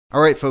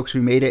All right, folks,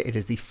 we made it. It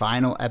is the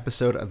final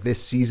episode of this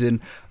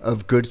season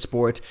of Good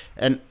Sport.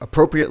 And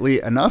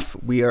appropriately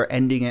enough, we are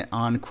ending it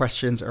on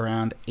questions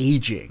around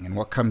aging and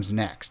what comes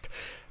next.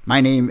 My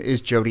name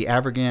is Jody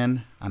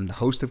Avirgan. I'm the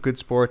host of Good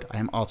Sport. I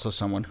am also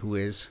someone who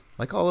is,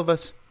 like all of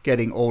us,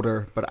 getting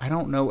older, but I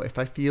don't know if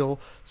I feel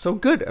so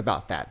good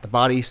about that. The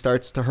body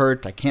starts to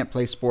hurt. I can't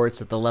play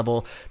sports at the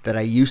level that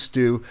I used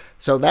to.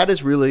 So that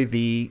is really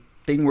the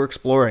thing we're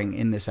exploring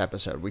in this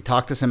episode. We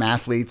talked to some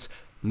athletes,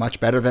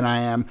 much better than I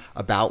am,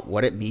 about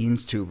what it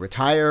means to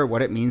retire,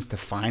 what it means to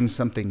find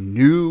something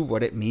new,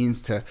 what it means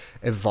to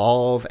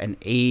evolve and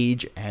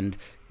age and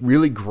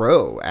really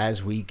grow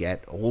as we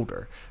get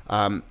older.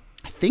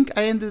 I think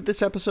I ended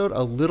this episode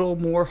a little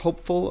more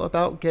hopeful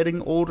about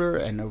getting older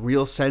and a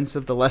real sense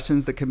of the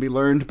lessons that can be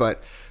learned,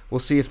 but we'll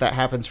see if that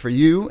happens for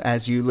you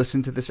as you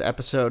listen to this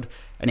episode.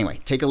 Anyway,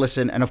 take a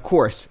listen. And of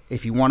course,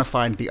 if you want to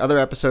find the other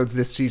episodes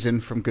this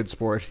season from Good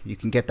Sport, you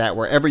can get that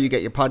wherever you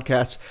get your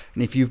podcasts.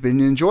 And if you've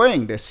been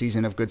enjoying this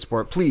season of Good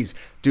Sport, please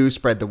do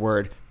spread the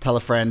word, tell a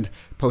friend,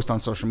 post on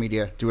social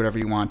media, do whatever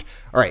you want.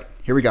 All right,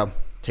 here we go.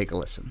 Take a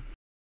listen.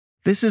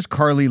 This is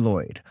Carli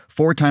Lloyd,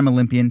 4-time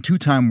Olympian,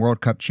 2-time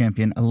World Cup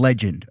champion, a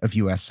legend of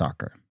U.S.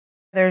 soccer.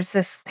 There's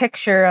this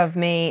picture of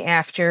me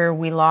after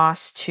we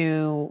lost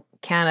to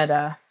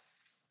Canada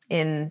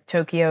in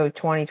Tokyo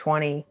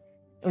 2020.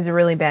 It was a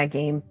really bad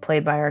game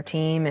played by our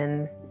team,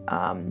 and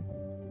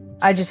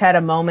I just had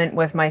a moment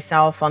with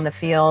myself on the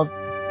field.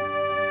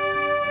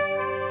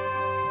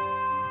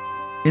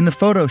 In the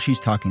photo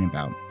she's talking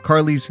about,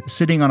 Carli's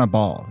sitting on a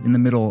ball in the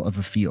middle of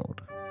a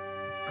field.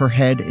 Her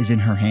head is in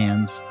her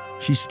hands.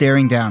 She's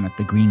staring down at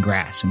the green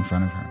grass in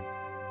front of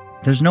her.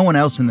 There's no one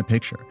else in the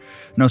picture.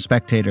 No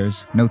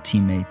spectators, no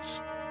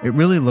teammates. It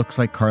really looks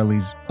like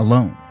Carli's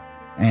alone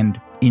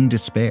and in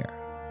despair.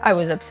 I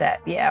was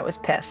upset. Yeah, I was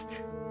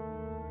pissed.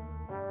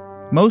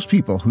 Most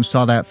people who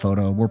saw that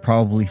photo were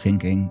probably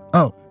thinking,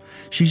 oh,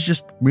 she's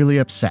just really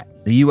upset.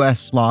 The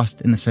U.S.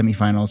 lost in the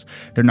semifinals.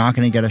 They're not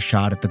going to get a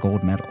shot at the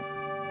gold medal.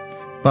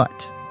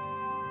 But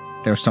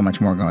there's so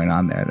much more going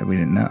on there that we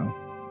didn't know.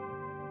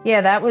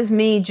 Yeah, that was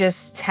me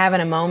just having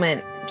a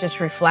moment,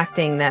 just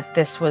reflecting that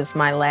this was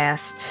my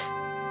last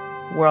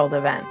world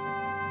event.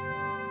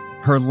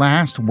 Her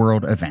last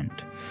world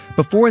event.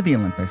 Before the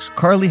Olympics,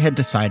 Carli had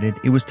decided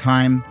it was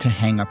time to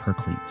hang up her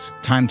cleats,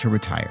 time to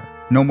retire.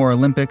 No more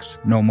Olympics,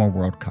 no more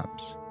World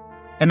Cups.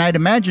 And I'd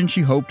imagine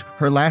she hoped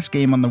her last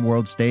game on the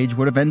world stage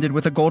would have ended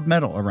with a gold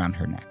medal around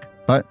her neck.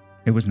 But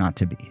it was not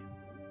to be.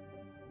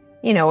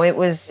 You know, it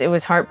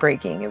was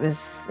heartbreaking. It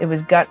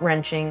was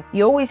gut-wrenching.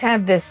 You always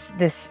have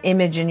this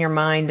image in your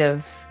mind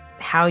of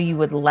how you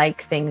would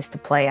like things to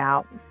play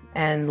out.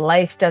 And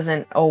life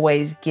doesn't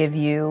always give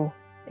you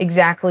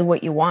exactly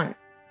what you want.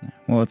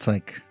 Well, it's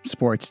like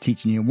sports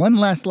teaching you one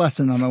last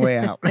lesson on the way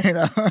out. You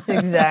know?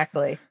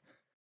 Exactly.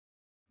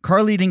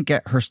 Carli didn't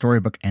get her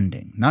storybook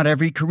ending. Not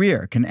every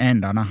career can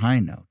end on a high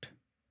note.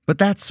 But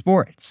that's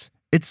sports.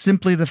 It's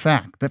simply the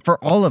fact that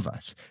for all of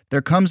us,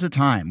 there comes a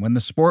time when the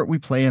sport we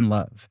play and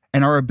love,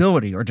 and our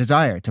ability or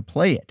desire to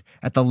play it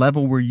at the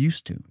level we're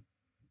used to,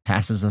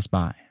 passes us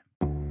by.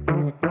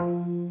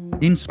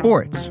 In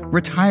sports,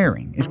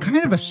 retiring is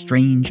kind of a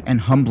strange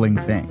and humbling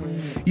thing.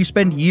 You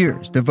spend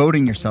years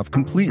devoting yourself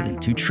completely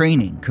to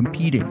training,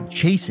 competing,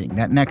 chasing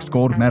that next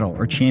gold medal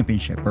or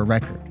championship or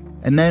record.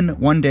 And then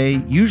one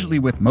day, usually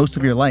with most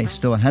of your life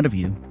still ahead of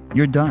you,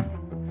 you're done.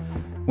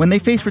 When they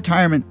face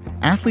retirement,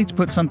 athletes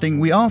put something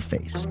we all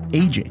face,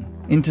 aging,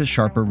 into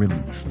sharper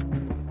relief.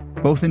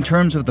 Both in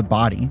terms of the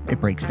body, it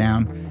breaks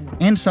down,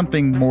 and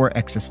something more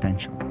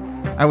existential.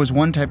 I was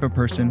one type of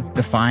person,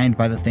 defined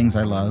by the things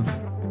I love.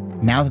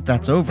 Now that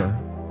that's over,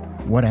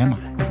 what am I?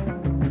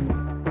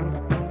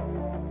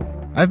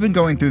 I've been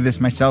going through this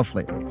myself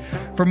lately.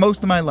 For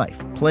most of my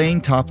life,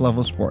 playing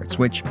top-level sports,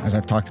 which, as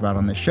I've talked about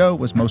on this show,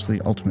 was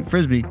mostly ultimate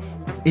frisbee,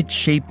 it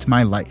shaped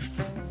my life.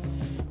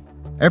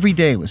 Every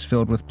day was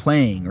filled with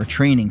playing or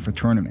training for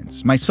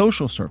tournaments. My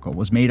social circle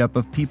was made up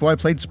of people I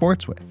played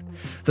sports with.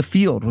 The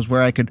field was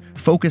where I could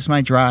focus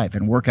my drive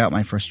and work out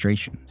my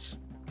frustrations.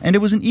 And it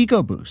was an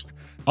ego boost.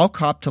 I'll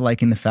cop to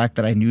liking the fact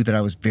that I knew that I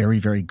was very,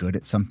 very good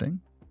at something.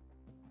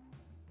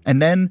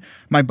 And then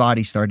my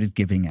body started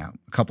giving out.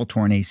 A couple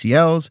torn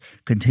ACLs,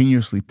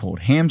 continuously pulled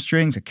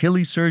hamstrings,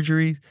 Achilles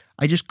surgery.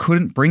 I just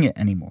couldn't bring it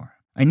anymore.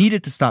 I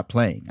needed to stop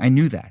playing. I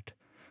knew that.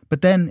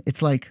 But then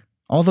it's like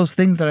all those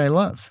things that I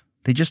love,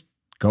 they just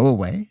go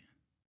away?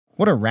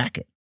 What a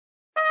racket.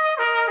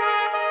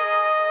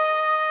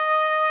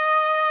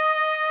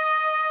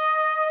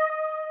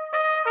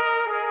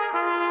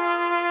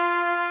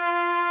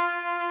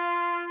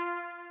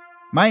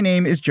 My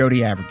name is Jody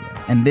Avirgan,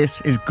 and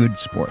this is Good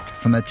Sport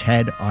from the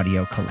TED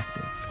Audio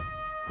Collective.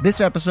 This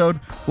episode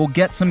will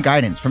get some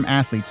guidance from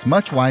athletes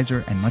much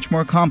wiser and much more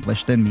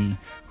accomplished than me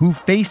who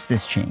faced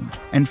this change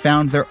and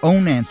found their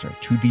own answer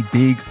to the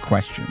big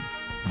question,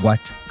 what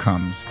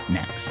comes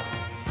next?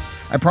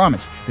 I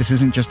promise this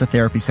isn't just a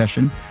therapy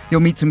session.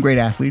 You'll meet some great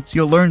athletes.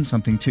 You'll learn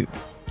something too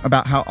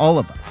about how all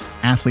of us,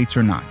 athletes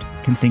or not,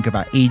 can think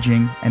about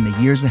aging and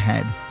the years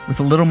ahead with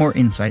a little more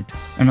insight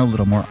and a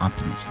little more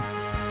optimism.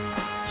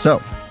 So,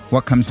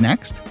 what comes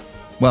next?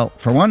 Well,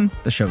 for one,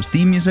 the show's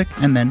theme music,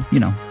 and then,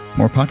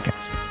 more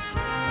podcasts.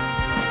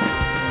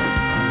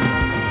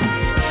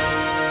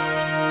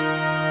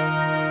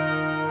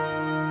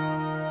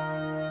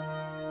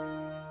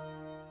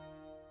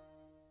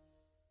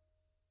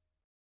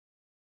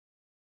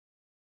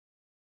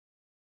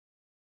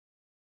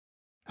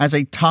 As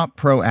a top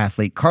pro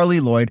athlete, Carli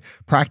Lloyd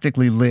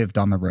practically lived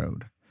on the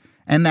road.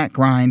 And that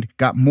grind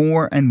got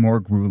more and more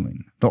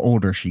grueling the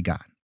older she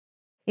got.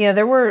 Yeah,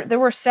 there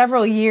were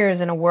several years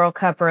in a World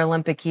Cup or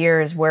Olympic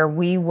years where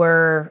we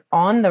were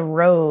on the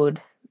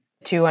road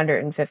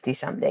 250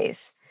 some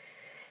days.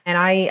 And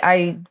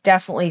I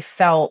definitely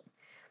felt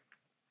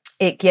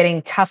it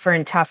getting tougher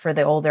and tougher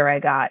the older I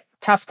got.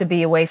 Tough to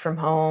be away from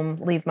home,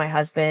 leave my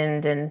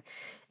husband, and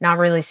not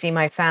really see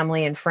my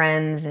family and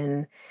friends.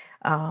 And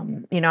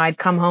I'd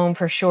come home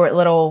for short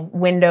little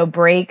window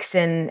breaks,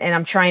 and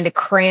I'm trying to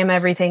cram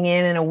everything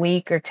in a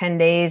week or 10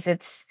 days.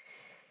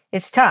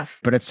 It's tough.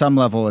 But at some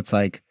level, it's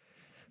like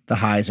the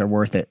highs are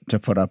worth it to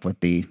put up with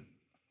the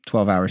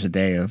 12 hours a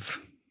day of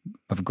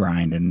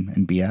grind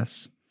and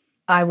BS.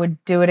 I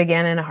would do it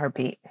again in a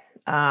heartbeat.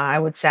 I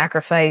would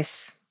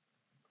sacrifice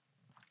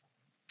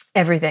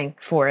everything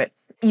for it.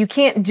 You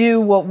can't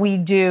do what we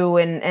do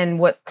and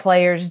what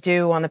players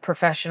do on the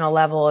professional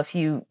level if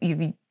you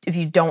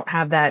don't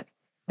have that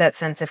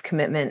sense of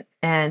commitment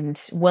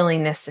and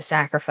willingness to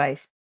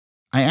sacrifice.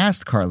 I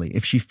asked Carli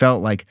if she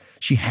felt like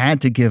she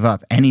had to give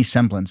up any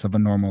semblance of a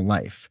normal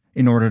life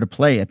in order to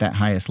play at that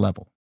highest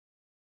level.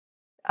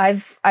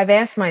 I've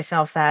asked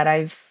myself that.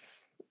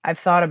 I've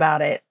thought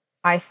about it.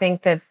 I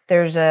think that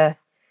there's a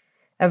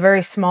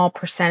very small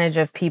percentage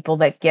of people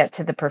that get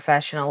to the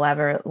professional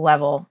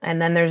level,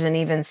 and then there's an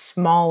even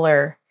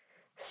smaller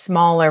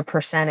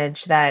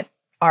percentage that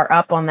are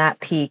up on that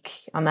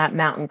peak, on that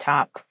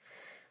mountaintop,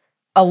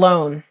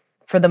 alone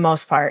for the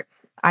most part.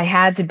 I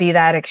had to be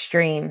that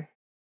extreme.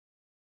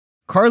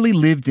 Carli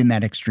lived in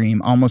that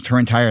extreme almost her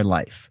entire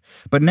life,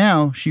 but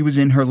now she was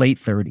in her late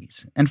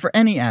 30s. And for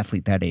any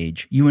athlete that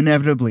age, you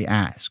inevitably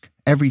ask,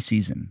 every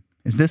season,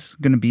 is this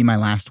going to be my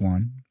last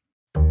one?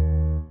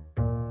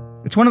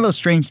 It's one of those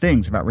strange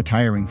things about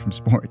retiring from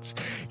sports.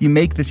 You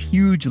make this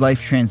huge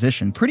life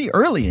transition pretty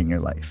early in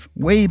your life,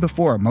 way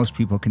before most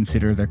people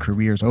consider their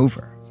careers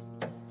over.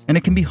 And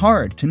it can be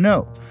hard to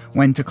know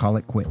when to call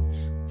it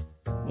quits.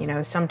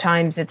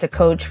 Sometimes it's a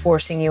coach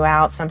forcing you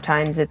out.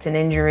 Sometimes it's an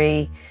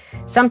injury.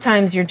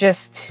 Sometimes you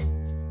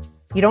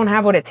don't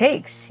have what it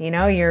takes.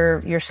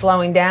 You're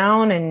slowing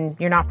down and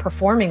you're not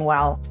performing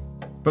well.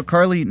 But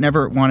Carli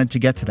never wanted to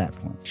get to that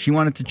point. She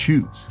wanted to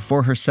choose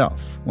for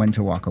herself when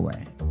to walk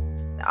away.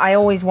 I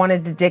always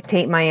wanted to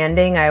dictate my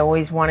ending. I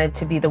always wanted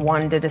to be the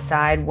one to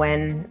decide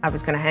when I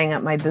was going to hang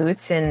up my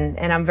boots. And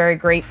I'm very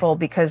grateful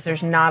because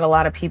there's not a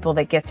lot of people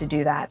that get to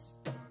do that.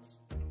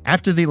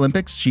 After the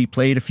Olympics, she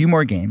played a few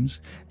more games.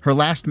 Her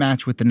last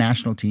match with the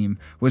national team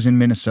was in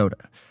Minnesota.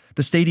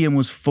 The stadium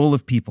was full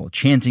of people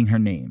chanting her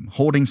name,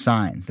 holding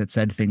signs that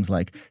said things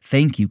like,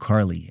 "Thank you,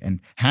 Carli," and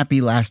 "Happy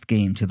last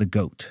game to the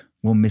GOAT.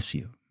 We'll miss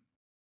you."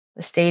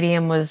 The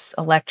stadium was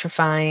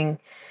electrifying.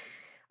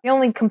 The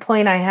only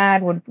complaint I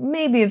had would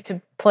maybe have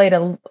to played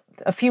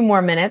a few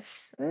more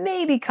minutes,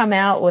 maybe come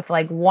out with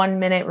like 1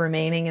 minute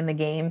remaining in the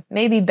game,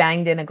 maybe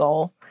banged in a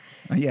goal.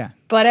 Yeah.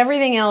 But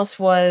everything else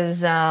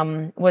was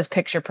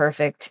picture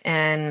perfect,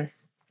 and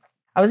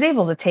I was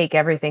able to take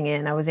everything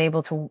in. I was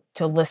able to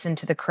listen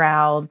to the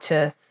crowd,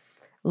 to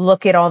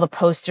look at all the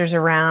posters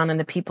around and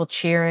the people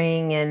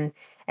cheering,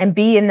 and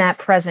be in that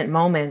present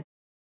moment.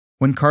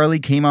 When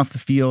Carli came off the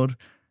field,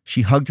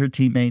 she hugged her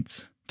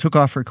teammates, took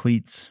off her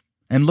cleats,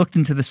 and looked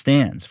into the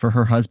stands for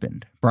her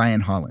husband,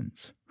 Brian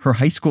Hollins, her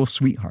high school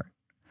sweetheart.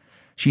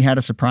 She had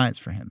a surprise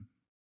for him.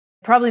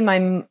 Probably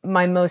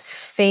my most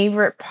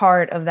favorite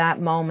part of that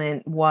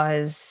moment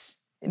was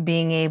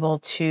being able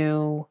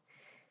to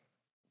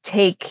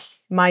take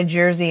my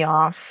jersey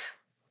off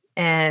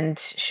and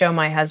show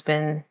my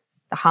husband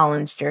the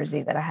Hollins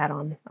jersey that I had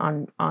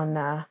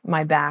on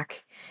my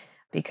back,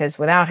 because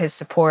without his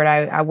support,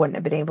 I wouldn't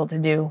have been able to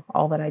do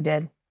all that I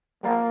did.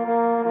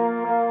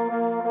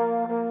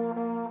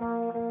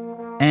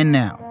 And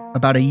now,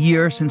 about a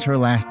year since her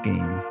last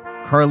game,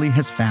 Carli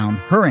has found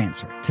her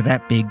answer to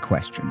that big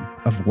question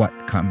of what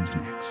comes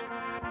next.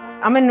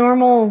 I'm a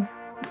normal,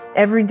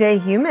 everyday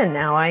human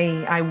now.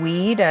 I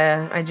weed.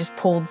 I just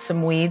pulled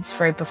some weeds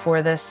right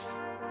before this.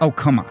 Oh,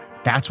 come on.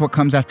 That's what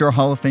comes after a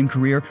Hall of Fame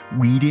career?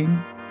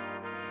 Weeding?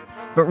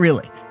 But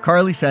really,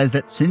 Carli says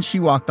that since she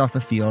walked off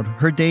the field,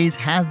 her days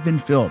have been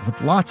filled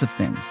with lots of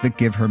things that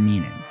give her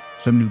meaning.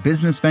 Some new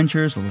business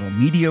ventures, a little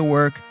media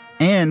work,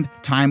 and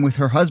time with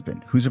her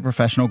husband, who's a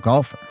professional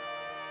golfer.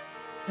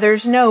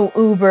 There's no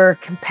uber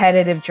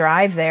competitive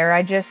drive there.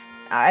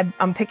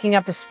 I'm picking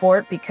up a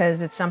sport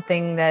because it's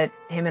something that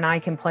him and I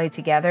can play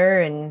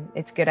together, and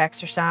it's good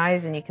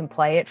exercise, and you can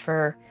play it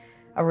for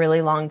a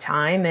really long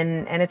time,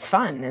 and it's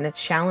fun and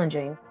it's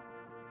challenging.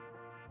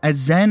 As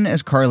zen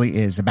as Carli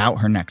is about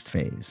her next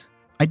phase,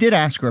 I did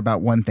ask her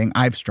about one thing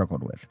I've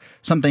struggled with,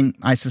 something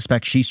I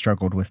suspect she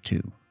struggled with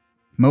too: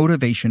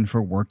 motivation for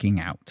working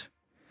out.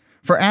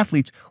 For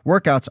athletes,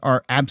 workouts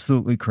are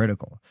absolutely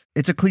critical.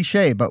 It's a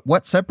cliche, but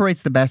what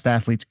separates the best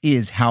athletes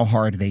is how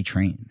hard they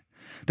train.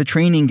 The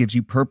training gives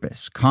you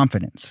purpose,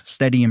 confidence,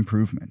 steady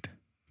improvement.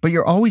 But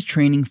you're always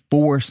training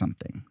for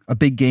something, a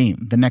big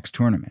game, the next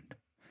tournament.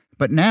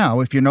 But now,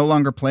 if you're no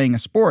longer playing a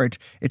sport,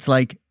 it's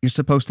like you're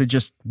supposed to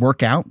just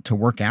work out to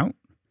work out.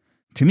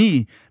 To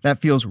me, that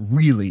feels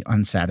really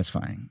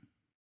unsatisfying.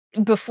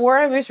 Before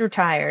I was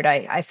retired,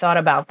 I thought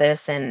about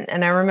this, and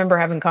I remember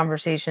having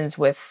conversations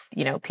with,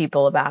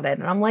 people about it.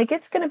 And I'm like,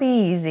 it's going to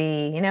be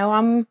easy.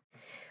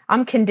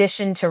 I'm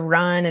conditioned to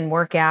run and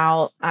work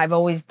out. I've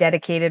always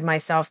dedicated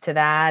myself to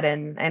that,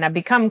 and I've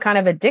become kind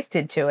of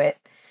addicted to it.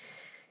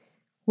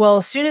 Well,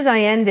 as soon as I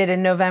ended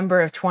in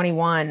November of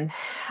 21,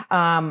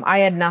 I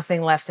had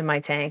nothing left in my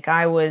tank.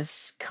 I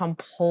was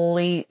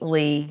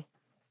completely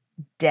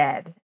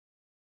dead.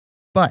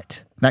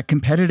 But that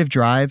competitive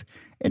drive,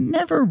 it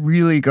never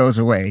really goes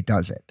away,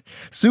 does it?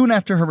 Soon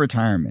after her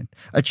retirement,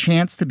 a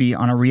chance to be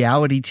on a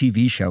reality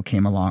TV show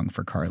came along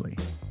for Carli.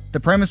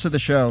 The premise of the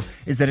show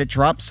is that it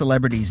drops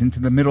celebrities into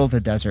the middle of the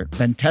desert,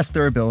 then tests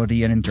their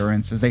ability and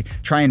endurance as they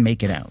try and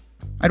make it out.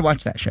 I'd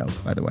watch that show,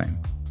 by the way.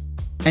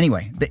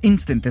 Anyway, the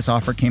instant this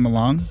offer came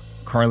along,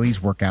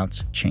 Carli's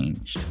workouts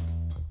changed.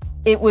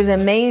 It was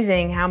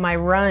amazing how my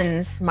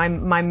runs, my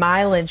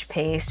mileage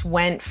pace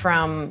went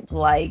from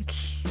like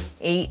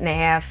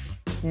 8.5,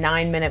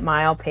 9-minute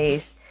mile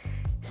pace.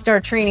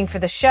 Start training for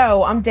the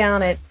show, I'm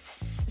down at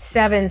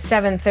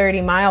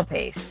 7:30 mile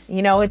pace.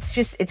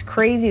 It's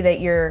crazy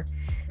that your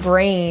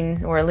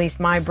brain, or at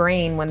least my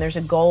brain, when there's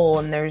a goal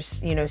and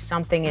there's,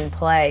 something in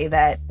play,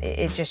 that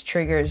it just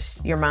triggers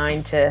your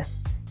mind to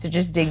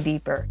just dig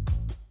deeper.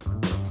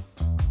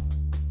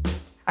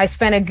 I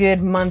spent a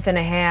good month and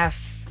a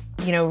half,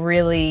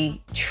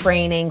 really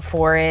training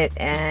for it.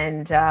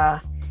 And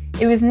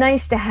it was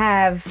nice to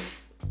have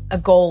a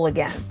goal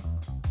again.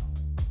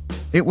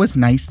 It was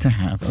nice to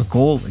have a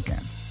goal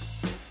again.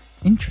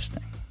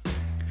 Interesting.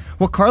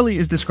 What Carli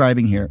is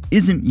describing here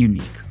isn't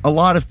unique. A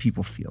lot of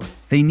people feel it.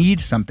 They need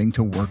something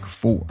to work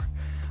for.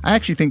 I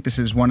actually think this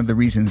is one of the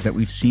reasons that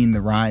we've seen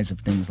the rise of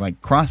things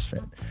like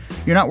CrossFit.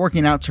 You're not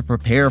working out to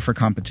prepare for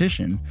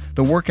competition.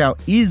 The workout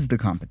is the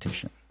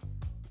competition.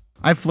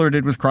 I've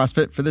flirted with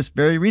CrossFit for this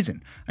very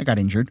reason. I got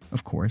injured,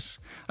 of course.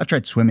 I've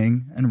tried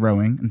swimming and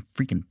rowing and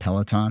freaking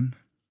Peloton.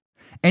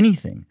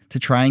 Anything to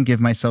try and give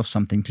myself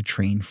something to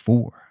train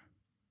for.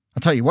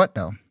 I'll tell you what,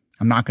 though.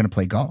 I'm not going to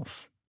play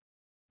golf.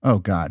 Oh,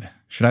 God.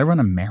 Should I run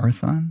a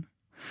marathon?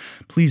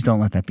 Please don't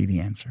let that be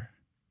the answer.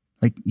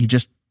 Like, you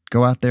just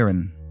go out there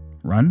and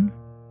run?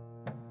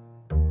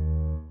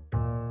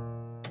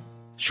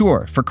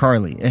 Sure, for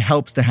Carli, it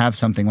helps to have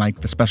something like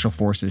the Special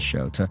Forces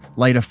show to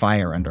light a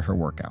fire under her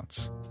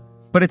workouts.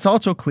 But it's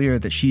also clear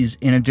that she's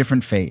in a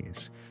different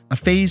phase, a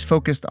phase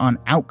focused on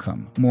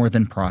outcome more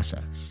than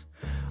process,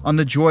 on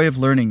the joy of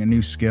learning a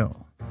new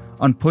skill,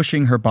 on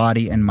pushing her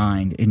body and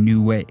mind in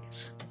new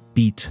ways,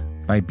 beat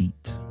by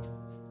beat.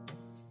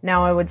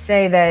 Now, I would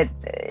say that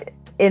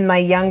in my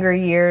younger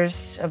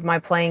years of my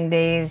playing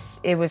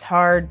days, it was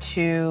hard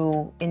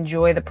to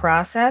enjoy the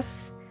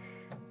process.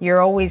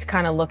 You're always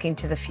kind of looking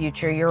to the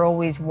future. You're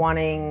always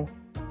wanting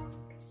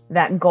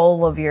that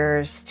goal of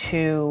yours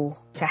to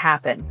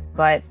happen.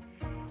 But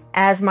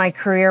as my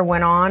career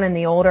went on and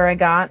the older I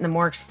got and the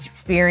more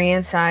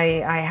experience I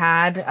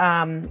had,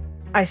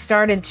 I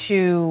started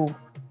to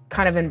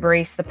kind of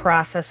embrace the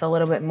process a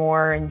little bit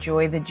more,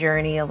 enjoy the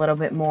journey a little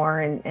bit more,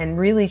 and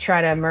really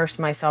try to immerse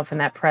myself in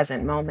that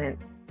present moment.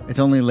 It's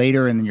only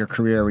later in your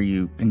career where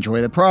you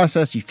enjoy the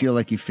process, you feel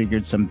like you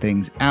figured some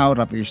things out,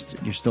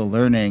 you're still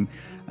learning.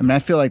 I mean, I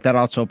feel like that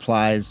also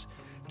applies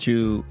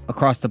to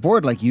across the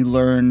board. Like, you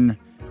learn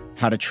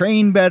how to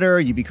train better,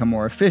 you become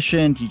more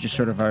efficient, you just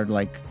sort of are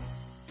like,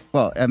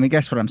 well, I mean, I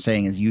guess what I'm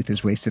saying is youth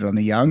is wasted on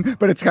the young,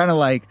 but it's kind of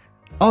like,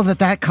 oh,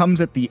 that comes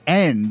at the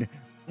end.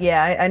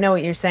 Yeah, I know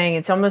what you're saying.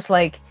 It's almost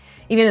like,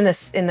 even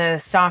in the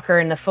soccer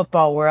and the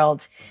football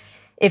world,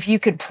 if you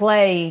could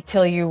play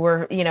till you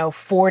were,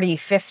 40,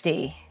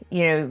 50,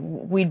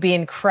 we'd be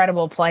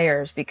incredible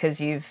players because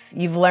you've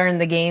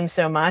learned the game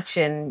so much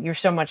and you're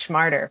so much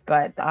smarter.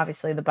 But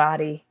obviously the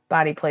body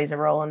plays a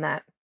role in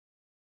that.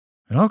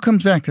 It all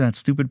comes back to that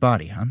stupid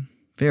body, huh?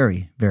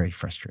 Very, very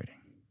frustrating.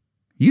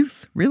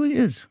 Youth really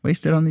is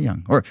wasted on the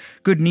young, or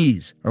good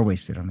knees are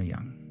wasted on the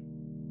young.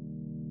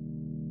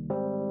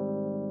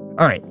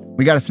 All right,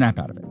 we got to snap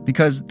out of it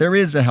because there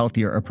is a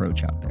healthier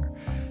approach out there.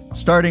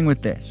 Starting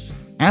with this,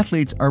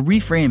 athletes are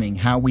reframing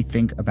how we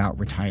think about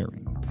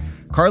retiring.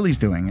 Carli's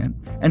doing it,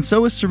 and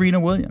so is Serena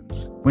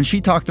Williams. When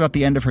she talked about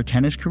the end of her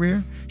tennis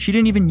career, she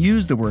didn't even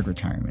use the word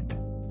retirement.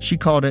 She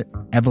called it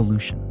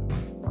evolution.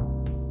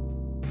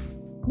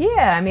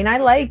 Yeah, I mean, I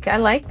like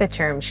the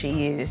term she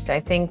used.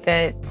 I think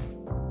that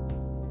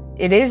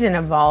it is an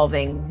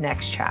evolving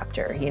next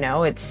chapter.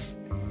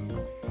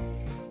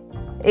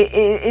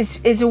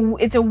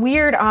 It's a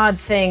weird, odd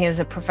thing as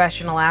a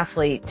professional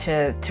athlete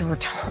to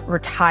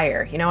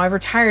retire. You know, I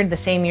retired the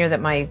same year that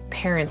my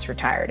parents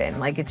retired in.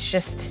 Like,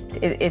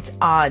 it's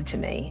odd to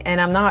me. And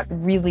I'm not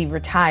really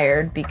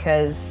retired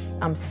because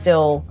I'm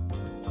still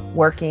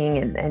working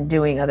and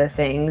doing other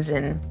things.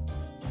 And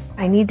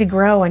I need to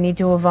grow. I need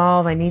to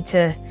evolve. I need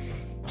to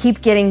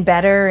keep getting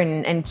better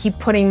and keep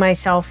putting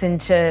myself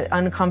into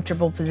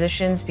uncomfortable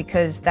positions,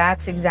 because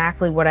that's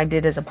exactly what I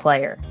did as a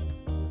player.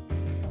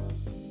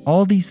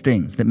 All these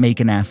things that make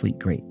an athlete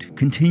great,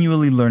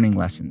 continually learning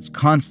lessons,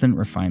 constant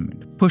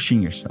refinement,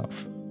 pushing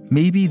yourself,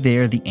 maybe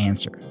they're the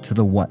answer to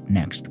the what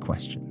next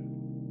question.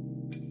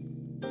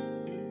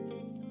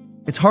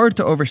 It's hard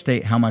to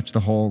overstate how much the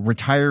whole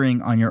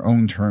retiring on your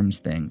own terms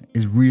thing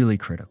is really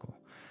critical.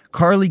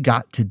 Carli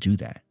got to do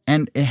that,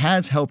 and it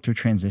has helped her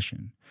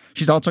transition.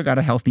 She's also got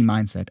a healthy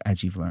mindset,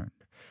 as you've learned.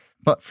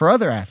 But for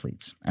other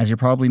athletes, as you're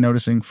probably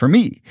noticing for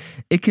me,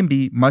 it can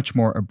be much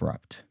more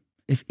abrupt.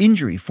 If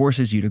injury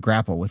forces you to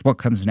grapple with what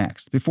comes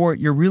next before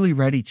you're really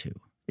ready to,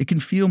 it can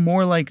feel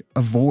more like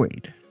a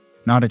void,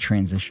 not a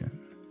transition.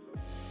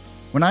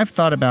 When I've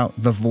thought about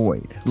the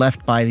void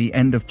left by the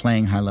end of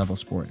playing high-level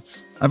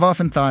sports, I've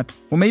often thought,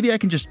 well, maybe I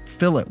can just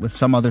fill it with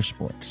some other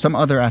sport, some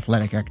other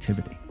athletic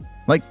activity.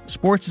 Like,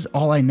 sports is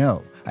all I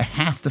know. I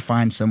have to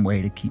find some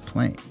way to keep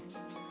playing.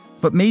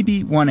 But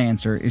maybe one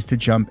answer is to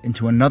jump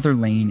into another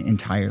lane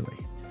entirely.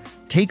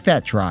 Take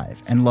that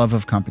drive and love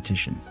of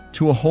competition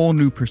to a whole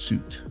new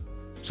pursuit.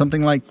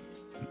 Something like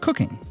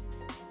cooking.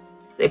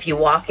 If you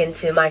walk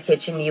into my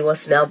kitchen, you will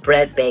smell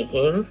bread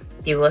baking.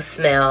 You will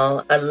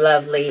smell a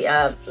lovely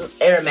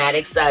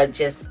aromatics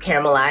just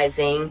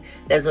caramelizing.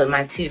 Those are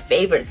my two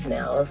favorite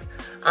smells.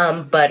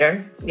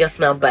 Butter. You'll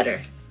smell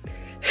butter.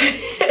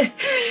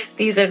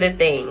 These are the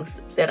things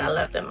that I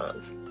love the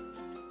most.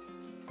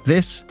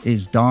 This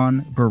is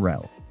Dawn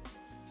Burrell.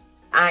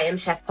 I am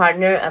chef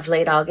partner of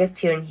Late August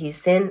here in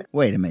Houston.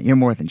 Wait a minute, you're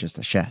more than just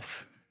a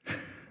chef.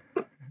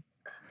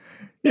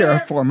 You're a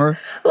former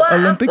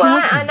Olympic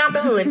athlete. And I'm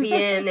an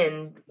Olympian,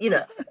 and,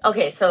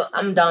 okay, so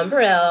I'm Dawn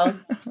Burrell,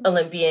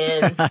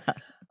 Olympian.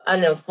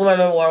 I'm a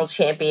former world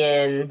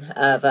champion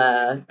of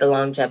the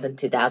long jump in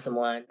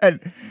 2001.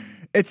 And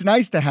it's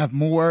nice to have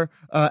more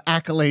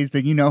accolades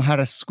than you know how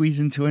to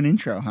squeeze into an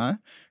intro, huh?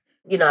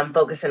 I'm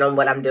focusing on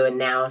what I'm doing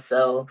now,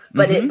 so,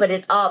 but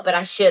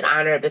I should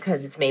honor it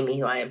because it's made me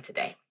who I am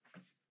today.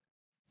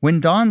 When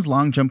Dawn's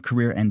long jump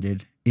career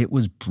ended, it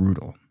was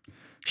brutal.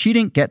 She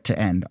didn't get to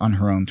end on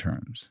her own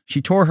terms.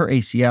 She tore her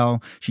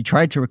ACL, she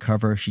tried to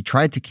recover, she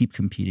tried to keep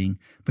competing,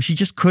 but she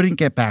just couldn't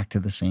get back to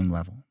the same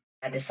level.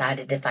 I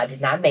decided if I did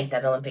not make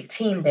that Olympic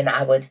team, then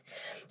I would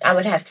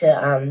have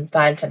to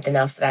find something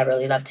else that I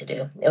really love to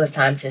do. It was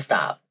time to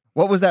stop.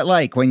 What was that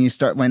like when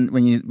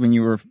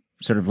you were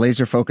sort of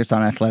laser focused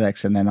on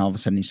athletics, and then all of a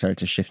sudden you started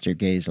to shift your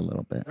gaze a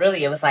little bit?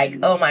 Really, it was like,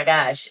 oh my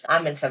gosh,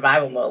 I'm in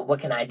survival mode. What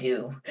can I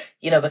do?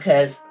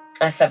 Because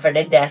I suffered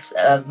the death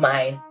of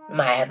my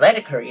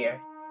athletic career.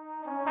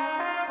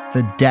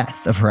 The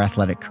death of her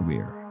athletic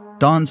career.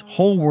 Dawn's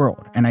whole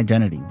world and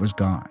identity was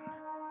gone.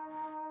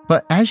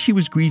 But as she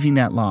was grieving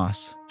that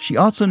loss, she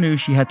also knew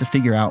she had to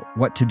figure out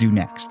what to do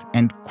next,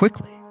 and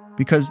quickly,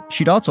 because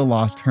she'd also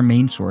lost her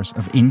main source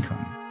of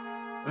income.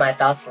 My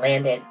thoughts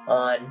landed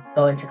on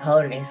going to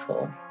culinary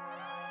school.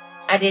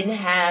 I didn't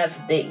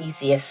have the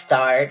easiest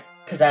start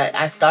because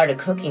I started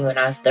cooking when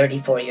I was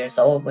 34 years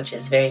old, which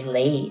is very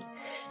late.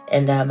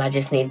 And I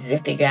just needed to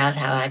figure out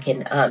how I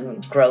can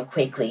grow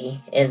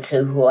quickly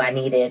into who I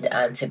needed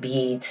to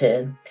be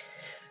to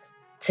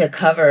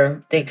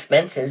cover the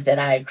expenses that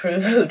I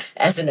accrued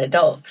as an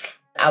adult.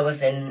 I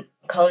was in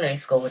culinary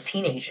school with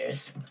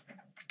teenagers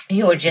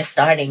who were just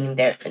starting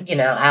their,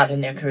 out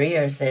in their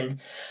careers, and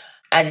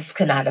I just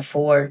could not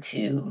afford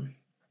to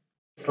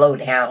slow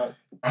down.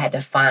 I had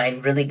to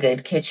find really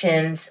good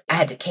kitchens. I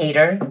had to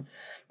cater.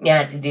 I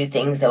had to do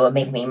things that would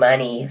make me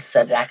money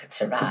so that I could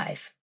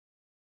survive.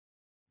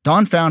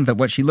 Dawn found that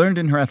what she learned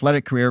in her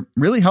athletic career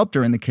really helped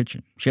her in the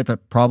kitchen. She had to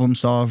problem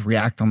solve,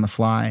 react on the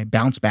fly,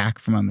 bounce back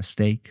from a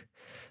mistake.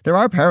 There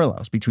are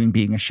parallels between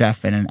being a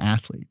chef and an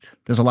athlete.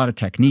 There's a lot of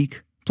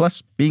technique.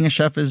 Plus, being a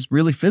chef is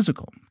really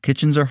physical.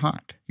 Kitchens are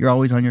hot. You're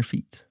always on your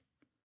feet.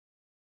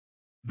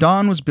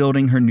 Dawn was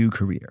building her new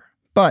career.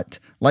 But,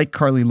 like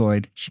Carli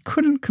Lloyd, she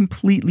couldn't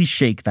completely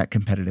shake that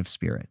competitive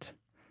spirit.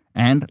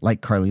 And,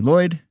 like Carli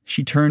Lloyd,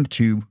 she turned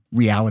to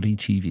reality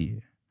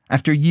TV.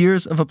 After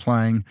years of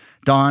applying,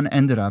 Dawn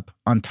ended up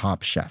on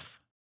Top Chef.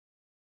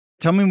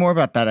 Tell me more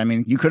about that. I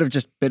mean, you could have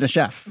just been a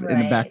chef in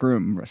the back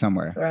room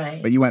somewhere.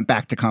 Right. But you went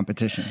back to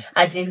competition.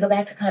 I did go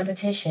back to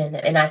competition.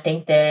 And I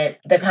think that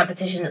the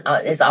competition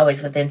is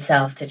always within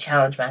self, to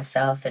challenge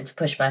myself and to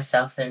push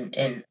myself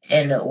in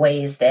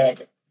ways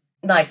that,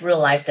 like, real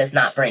life does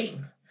not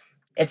bring.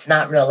 It's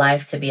not real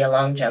life to be a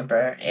long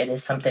jumper. It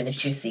is something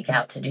that you seek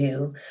out to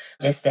do.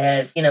 Just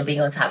as,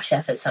 being on Top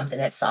Chef is something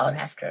that's sought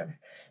after.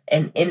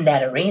 And in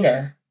that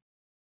arena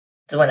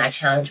is when I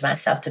challenge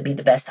myself to be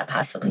the best I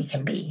possibly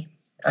can be,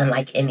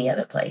 unlike any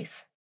other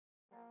place.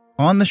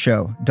 On the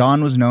show,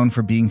 Dawn was known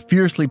for being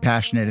fiercely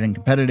passionate and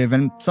competitive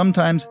and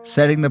sometimes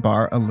setting the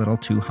bar a little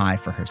too high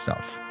for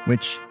herself,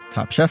 which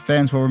Top Chef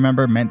fans will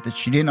remember meant that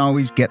she didn't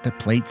always get the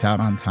plates out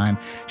on time.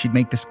 She'd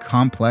make this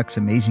complex,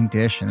 amazing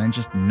dish and then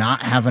just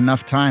not have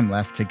enough time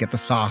left to get the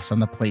sauce on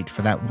the plate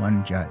for that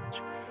one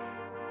judge.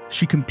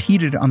 She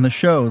competed on the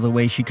show the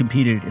way she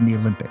competed in the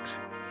Olympics,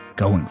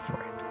 going for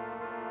it.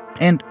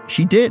 And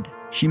she did.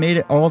 She made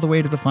it all the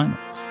way to the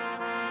finals.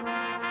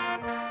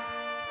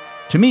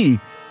 To me,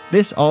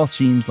 this all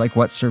seems like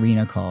what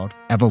Serena called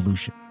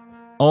evolution.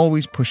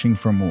 Always pushing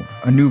for more,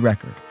 a new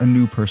record, a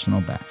new personal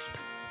best.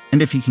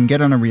 And if you can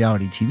get on a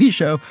reality TV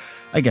show,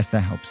 I guess that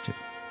helps too.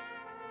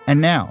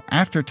 And now,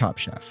 after Top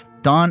Chef,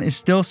 Dawn is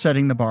still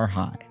setting the bar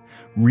high,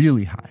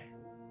 really high.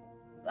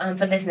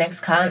 For this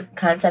next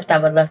concept, I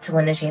would love to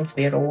win the James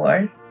Beard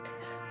Award.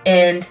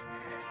 And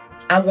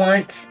I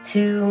want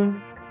to...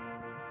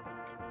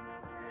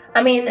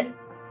 I mean,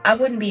 I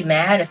wouldn't be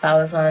mad if I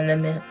was on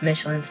the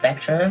Michelin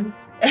spectrum.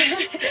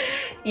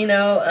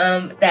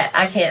 That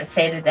I can't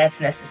say that that's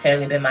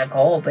necessarily been my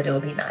goal, but it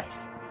would be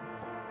nice.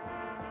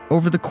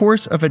 Over the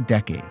course of a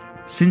decade,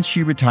 since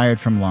she retired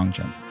from long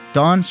jump,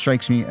 Dawn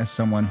strikes me as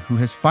someone who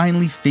has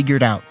finally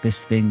figured out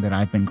this thing that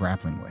I've been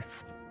grappling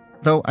with.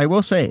 Though I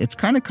will say it's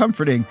kind of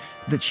comforting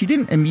that she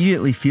didn't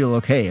immediately feel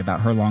okay about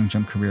her long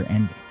jump career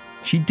ending.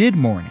 She did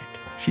mourn it.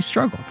 She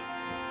struggled.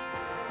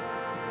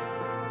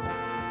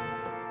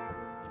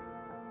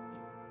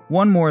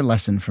 One more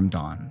lesson from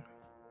Dawn.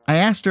 I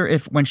asked her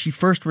if, when she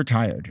first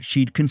retired,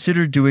 she'd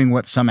considered doing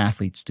what some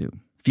athletes do.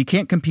 If you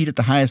can't compete at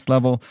the highest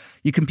level,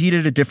 you compete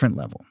at a different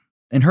level.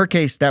 In her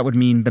case, that would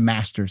mean the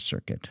Masters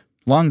circuit.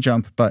 Long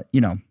jump, but,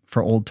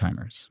 for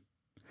old-timers.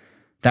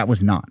 That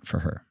was not for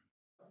her.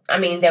 I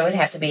mean, there would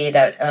have to be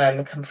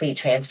that complete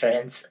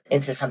transference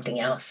into something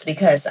else,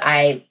 because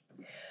my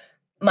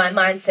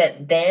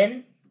mindset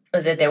then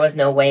was that there was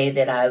no way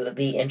that I would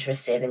be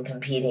interested in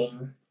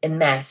competing in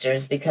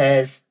Masters,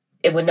 because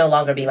it would no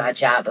longer be my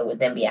job. It would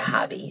then be a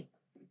hobby.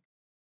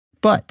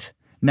 But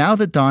now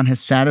that Dawn has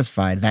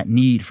satisfied that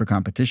need for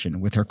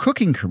competition with her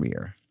cooking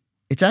career,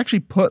 it's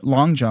actually put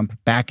long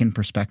jump back in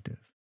perspective.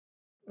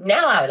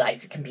 Now I would like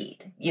to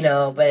compete,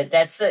 but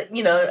that's,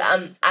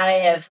 I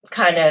have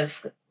kind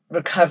of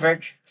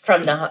recovered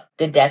from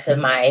the death of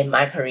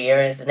my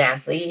career as an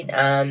athlete.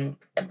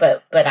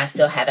 But I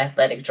still have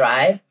athletic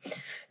drive.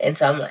 And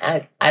so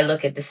I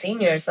look at the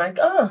seniors like,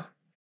 oh,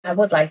 I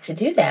would like to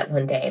do that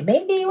one day.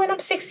 Maybe when I'm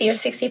 60 or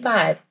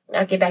 65,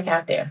 I'll get back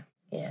out there.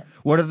 Yeah.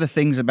 What are the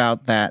things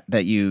about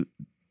that you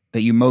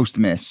most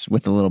miss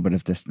with a little bit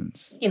of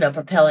distance?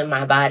 Propelling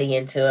my body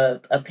into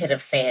a pit of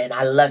sand.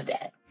 I love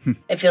that.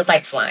 It feels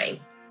like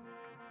flying.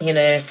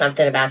 There's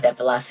something about that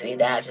velocity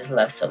that I just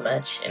love so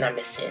much, and I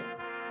miss it.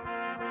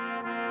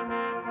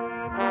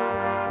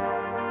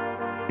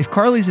 If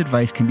Carli's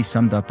advice can be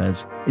summed up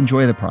as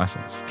enjoy the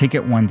process, take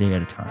it one day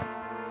at a time,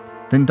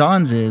 then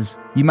Dawn's is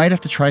you might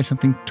have to try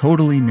something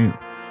totally new,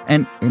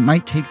 and it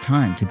might take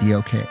time to be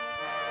okay.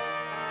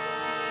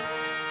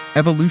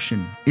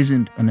 Evolution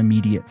isn't an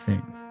immediate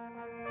thing.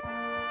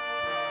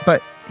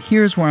 But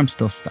here's where I'm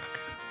still stuck.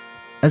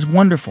 As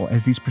wonderful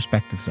as these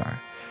perspectives are,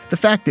 the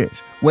fact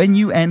is, when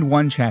you end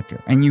one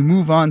chapter and you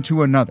move on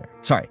to another,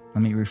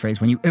 when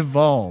you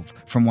evolve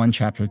from one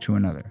chapter to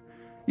another,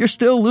 you're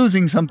still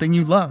losing something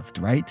you loved,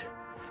 right?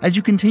 As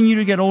you continue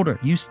to get older,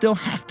 you still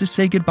have to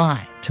say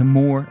goodbye to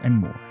more and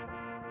more.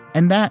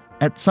 And that,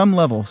 at some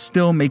level,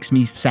 still makes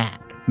me sad,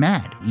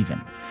 mad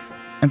even.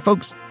 And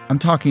folks, I'm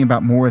talking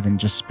about more than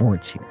just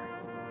sports here.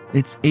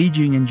 It's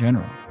aging in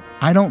general.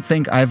 I don't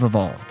think I've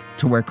evolved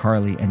to where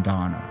Carli and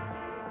Dawn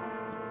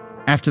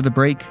are. After the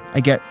break, I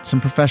get some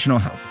professional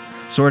help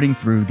sorting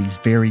through these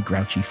very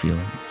grouchy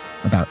feelings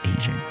about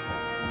aging.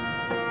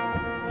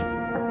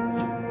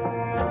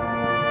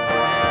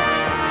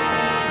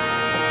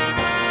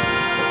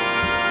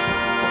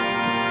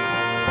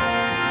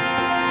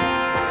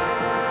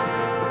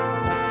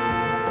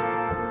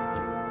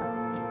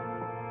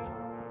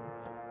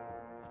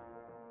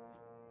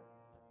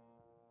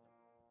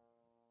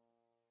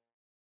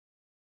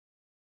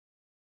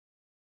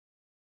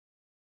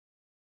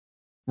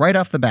 Right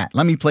off the bat,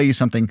 let me play you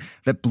something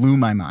that blew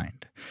my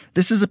mind.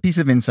 This is a piece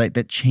of insight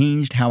that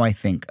changed how I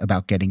think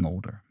about getting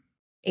older.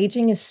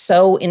 Aging is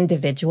so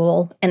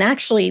individual. And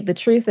actually, the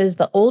truth is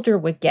the older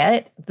we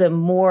get, the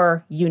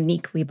more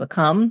unique we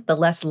become, the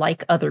less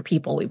like other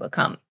people we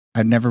become.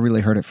 I'd never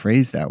really heard it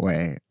phrased that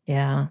way.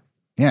 Yeah.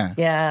 Yeah.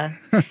 Yeah.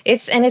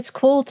 It's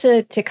cool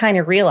to kind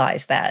of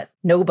realize that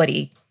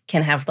nobody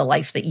can have the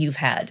life that you've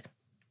had,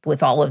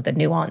 with all of the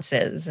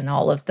nuances and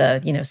all of the,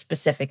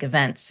 specific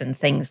events and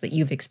things that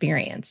you've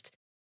experienced.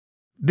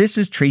 This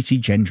is Tracey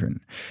Gendron.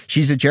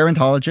 She's a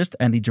gerontologist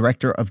and the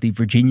director of the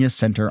Virginia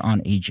Center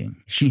on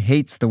Aging. She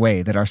hates the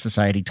way that our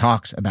society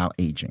talks about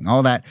aging.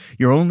 All that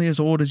you're only as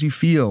old as you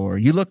feel or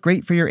you look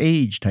great for your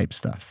age type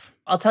stuff.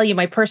 I'll tell you,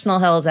 my personal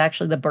hell is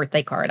actually the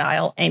birthday card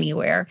aisle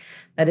anywhere.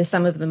 That is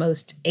some of the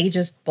most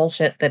ageist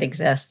bullshit that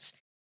exists.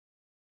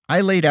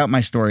 I laid out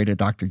my story to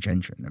Dr.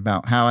 Gendron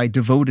about how I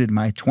devoted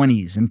my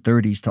 20s and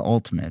 30s to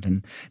Ultimate,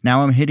 and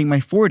now I'm hitting my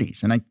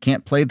 40s and I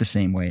can't play the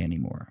same way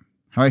anymore.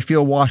 How I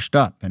feel washed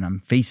up and I'm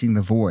facing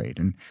the void,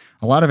 and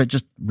a lot of it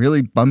just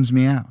really bums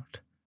me out.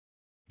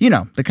 You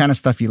know, the kind of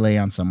stuff you lay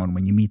on someone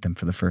when you meet them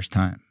for the first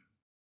time.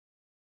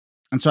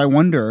 And so I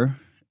wonder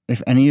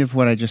if any of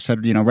what I just said,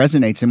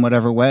 resonates in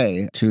whatever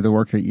way to the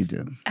work that you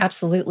do.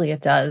 Absolutely,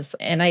 it does.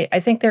 And I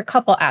think there are a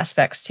couple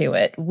aspects to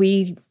it.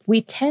 We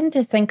tend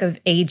to think of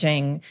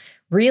aging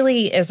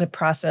really as a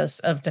process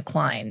of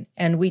decline,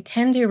 and we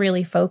tend to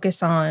really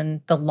focus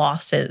on the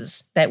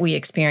losses that we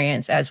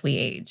experience as we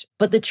age.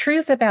 But the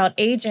truth about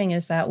aging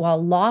is that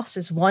while loss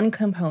is one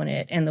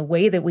component and the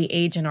way that we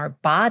age in our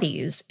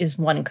bodies is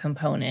one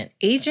component,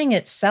 aging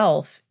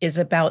itself is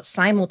about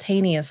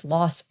simultaneous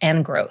loss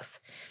and growth.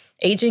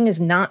 Aging is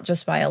not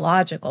just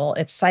biological,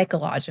 it's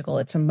psychological,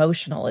 it's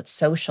emotional, it's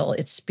social,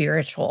 it's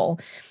spiritual.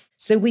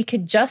 So we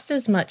could just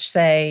as much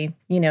say,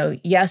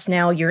 yes,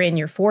 now you're in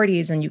your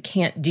 40s and you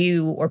can't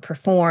do or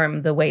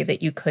perform the way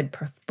that you could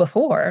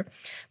before.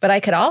 But I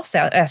could also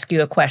ask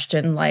you a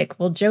question like,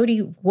 well,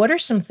 Jody, what are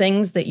some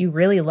things that you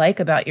really like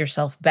about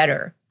yourself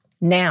better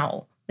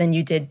now than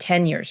you did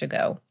 10 years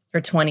ago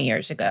or 20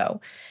 years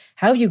ago?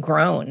 How have you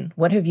grown?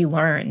 What have you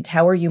learned?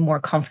 How are you more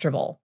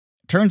comfortable?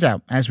 Turns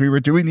out, as we were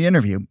doing the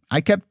interview,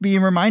 I kept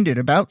being reminded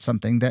about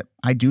something that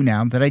I do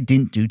now that I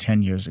didn't do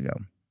 10 years ago.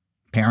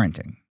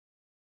 Parenting.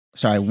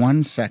 Sorry,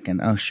 1 second.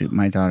 Oh, shoot.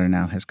 My daughter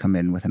now has come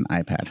in with an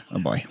iPad. Oh,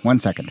 boy. 1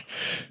 second.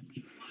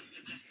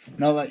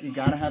 Nola, you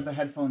got to have the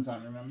headphones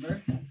on,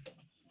 remember?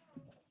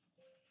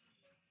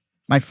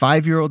 My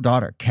 5-year-old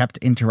daughter kept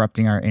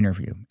interrupting our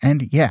interview.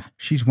 And yeah,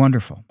 she's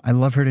wonderful. I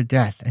love her to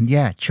death. And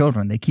yeah,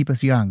 children, they keep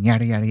us young,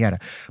 yada, yada, yada.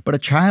 But a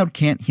child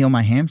can't heal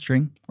my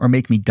hamstring or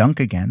make me dunk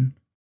again.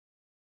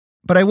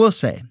 But I will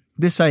say,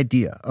 this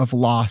idea of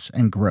loss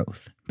and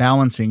growth,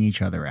 balancing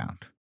each other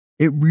out,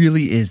 it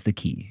really is the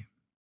key.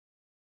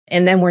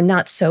 And then we're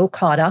not so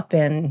caught up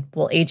in,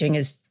 well, aging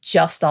is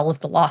just all of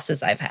the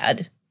losses I've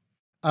had.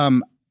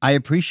 I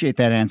appreciate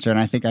that answer. And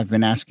I think I've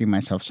been asking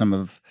myself some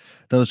of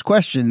those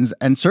questions.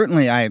 And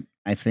certainly I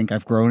think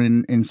I've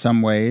grown in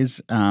some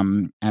ways.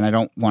 And I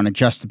don't want to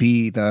just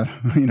be the,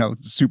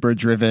 super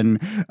driven,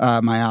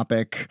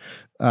 myopic,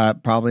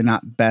 probably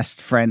not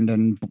best friend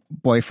and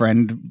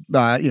boyfriend,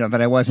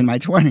 that I was in my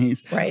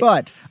 20s. Right.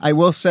 But I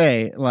will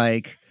say,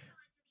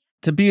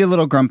 to be a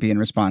little grumpy in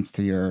response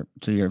to your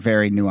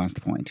very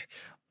nuanced point,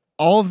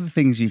 all of the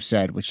things you've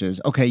said, which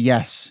is, okay,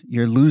 yes,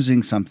 you're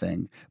losing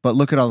something, but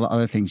look at all the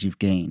other things you've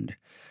gained.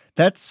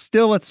 That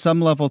still at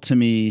some level to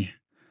me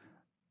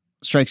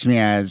strikes me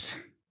as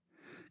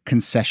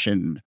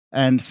concession.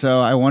 And so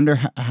I wonder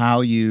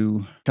how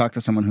you talk to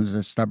someone who's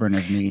as stubborn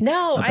as me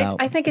about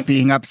I think it's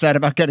being upset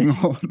about getting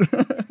old.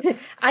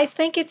 I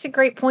think it's a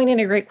great point and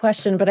a great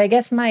question, but I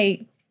guess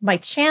my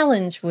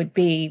challenge would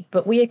be,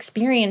 but we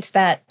experience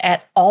that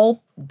at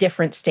all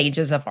different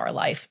stages of our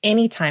life,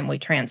 anytime we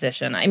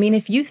transition. I mean,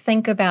 if you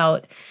think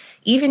about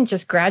even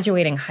just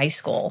graduating high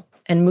school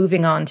and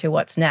moving on to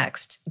what's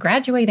next,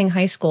 graduating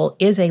high school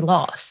is a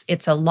loss.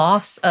 It's a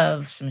loss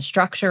of some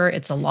structure.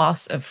 It's a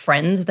loss of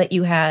friends that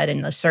you had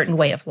and a certain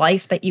way of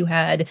life that you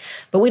had,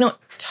 but we don't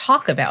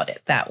talk about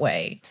it that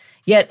way.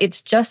 Yet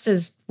it's just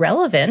as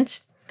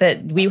relevant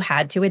that we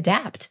had to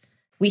adapt.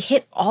 We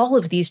hit all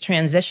of these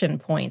transition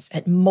points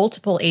at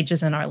multiple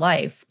ages in our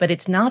life, but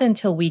it's not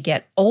until we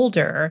get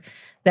older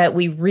that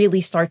we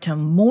really start to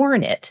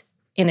mourn it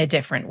in a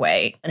different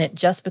way. And it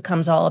just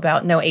becomes all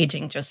about, no,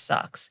 aging just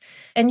sucks.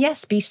 And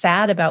yes, be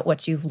sad about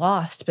what you've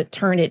lost, but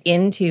turn it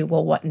into,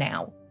 well, what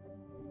now?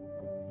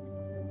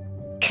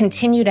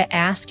 Continue to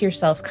ask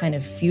yourself kind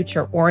of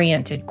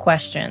future-oriented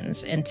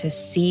questions and to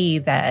see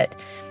that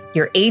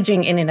your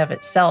aging in and of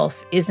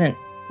itself isn't,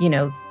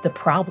 the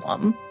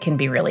problem, can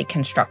be really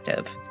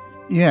constructive.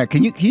 Yeah.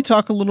 Can you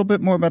talk a little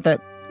bit more about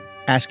that,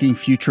 asking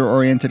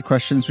future-oriented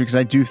questions? Because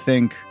I do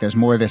think there's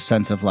more of this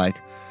sense of let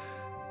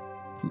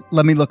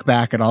me look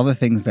back at all the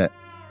things that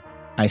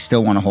I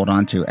still want to hold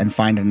on to and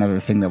find another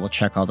thing that will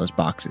check all those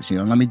boxes.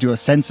 Let me do a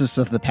census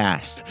of the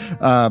past.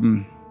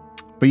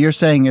 But you're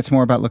saying it's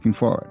more about looking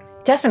forward.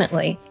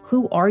 Definitely.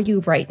 Who are you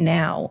right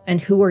now and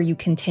who are you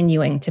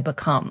continuing to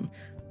become?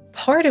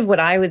 Part of what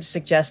I would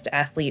suggest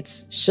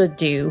athletes should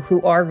do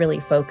who are really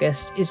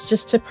focused is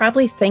just to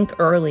probably think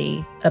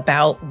early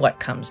about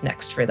what comes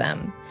next for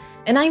them.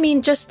 And I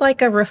mean, just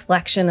like a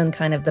reflection in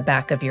kind of the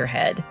back of your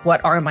head. What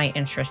are my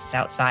interests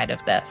outside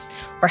of this?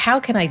 Or how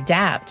can I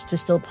adapt to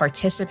still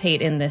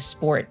participate in this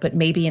sport, but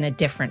maybe in a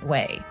different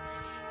way?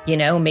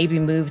 Maybe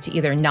move to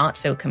either not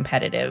so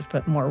competitive,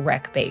 but more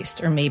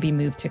rec-based, or maybe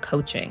move to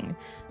coaching,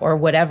 or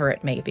whatever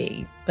it may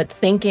be. But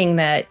thinking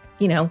that,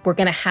 we're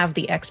going to have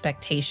the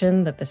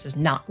expectation that this is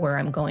not where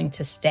I'm going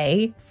to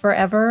stay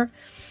forever,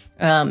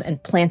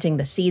 and planting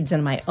the seeds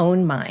in my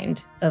own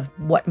mind of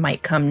what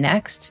might come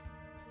next.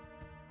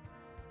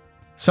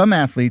 Some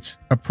athletes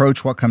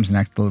approach what comes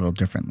next a little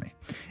differently.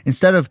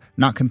 Instead of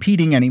not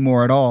competing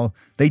anymore at all,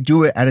 they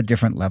do it at a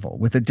different level,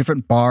 with a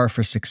different bar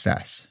for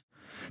success.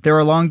 There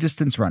are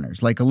long-distance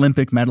runners like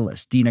Olympic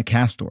medalist Dina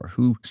Castor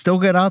who still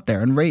get out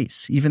there and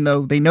race, even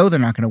though they know they're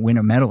not going to win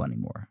a medal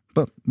anymore.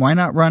 But why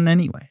not run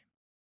anyway?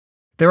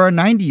 There are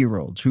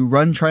 90-year-olds who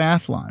run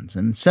triathlons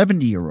and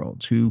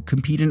 70-year-olds who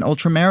compete in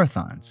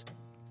ultramarathons.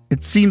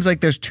 It seems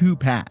like there's two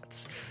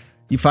paths.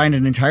 You find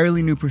an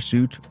entirely new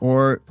pursuit,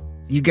 or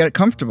you get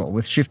comfortable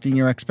with shifting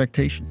your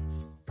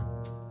expectations.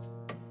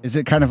 Is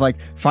it kind of like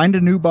find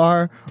a new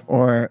bar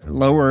or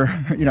lower,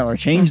 or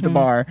change the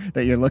bar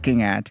that you're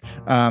looking at?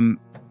 Do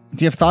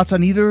you have thoughts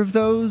on either of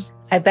those?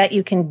 I bet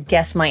you can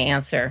guess my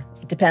answer.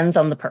 It depends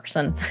on the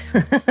person.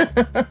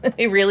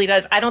 It really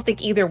does. I don't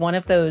think either one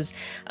of those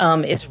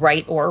is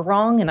right or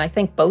wrong. And I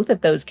think both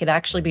of those could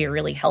actually be a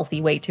really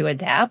healthy way to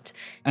adapt.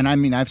 And I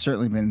mean, I've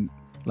certainly been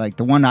like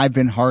the one I've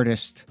been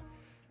hardest,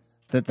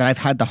 that I've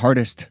had the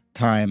hardest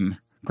time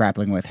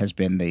grappling with has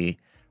been the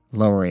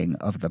lowering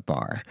of the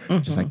bar.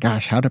 Just like,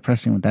 gosh, how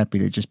depressing would that be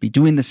to just be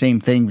doing the same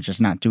thing, but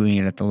just not doing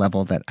it at the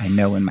level that I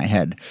know in my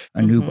head,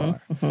 a new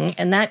bar.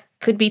 And that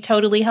could be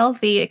totally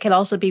healthy. It could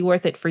also be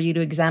worth it for you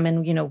to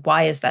examine,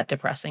 why is that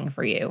depressing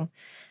for you?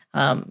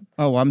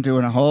 I'm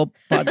doing a whole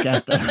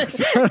podcast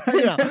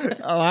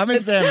episode. I'm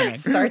examining.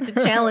 Start to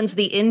challenge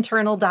the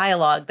internal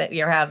dialogue that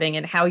you're having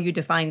and how you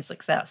define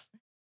success.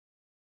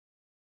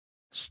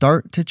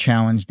 Start to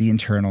challenge the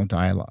internal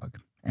dialogue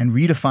and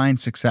redefine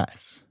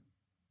success.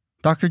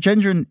 Dr.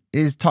 Gendron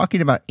is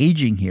talking about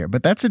aging here,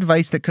 but that's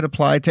advice that could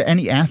apply to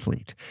any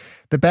athlete.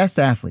 The best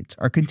athletes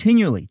are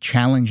continually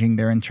challenging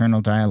their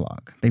internal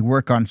dialogue. They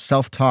work on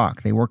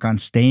self-talk. They work on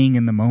staying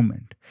in the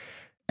moment.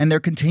 And they're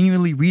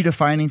continually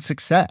redefining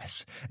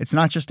success. It's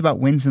not just about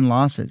wins and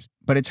losses,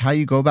 but it's how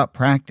you go about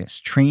practice,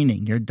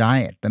 training, your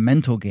diet, the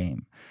mental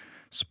game.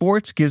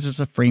 Sports gives us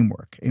a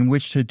framework in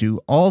which to do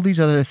all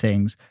these other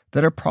things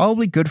that are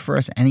probably good for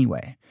us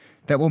anyway,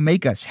 that will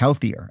make us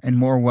healthier and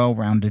more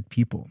well-rounded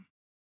people.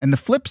 And the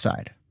flip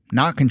side,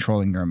 not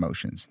controlling your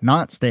emotions,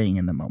 not staying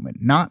in the moment,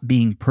 not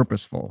being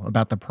purposeful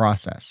about the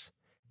process,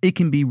 it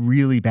can be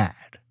really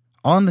bad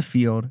on the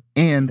field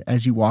and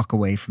as you walk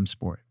away from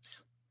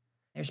sports.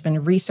 There's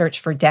been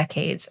research for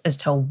decades as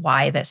to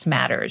why this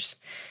matters.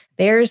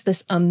 There's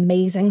this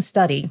amazing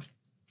study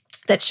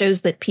that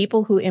shows that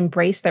people who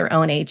embrace their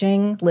own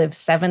aging live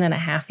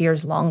 7.5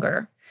 years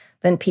longer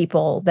than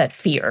people that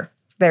fear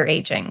their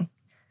aging.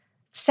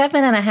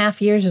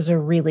 7.5 years is a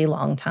really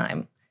long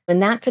time. In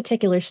that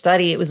particular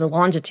study, it was a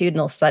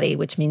longitudinal study,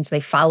 which means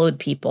they followed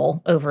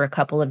people over a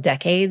couple of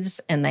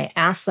decades, and they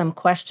asked them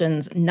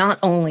questions not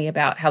only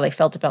about how they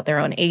felt about their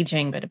own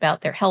aging, but about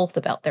their health,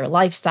 about their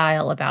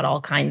lifestyle, about all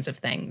kinds of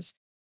things.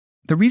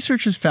 The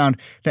researchers found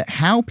that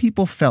how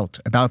people felt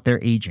about their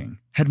aging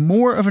had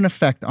more of an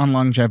effect on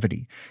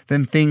longevity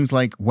than things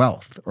like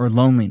wealth or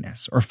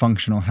loneliness or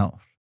functional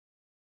health.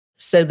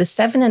 So the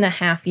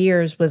 7.5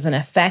 years was an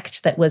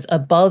effect that was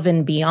above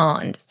and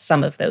beyond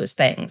some of those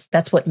things.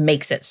 That's what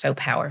makes it so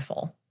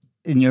powerful.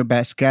 In your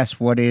best guess,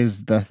 what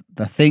is the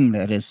thing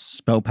that is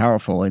so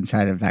powerful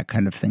inside of that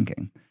kind of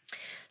thinking?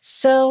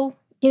 So,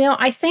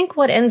 I think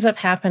what ends up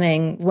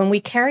happening when we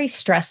carry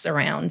stress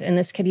around, and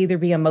this could either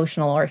be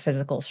emotional or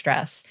physical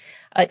stress,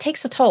 it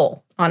takes a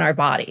toll on our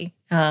body.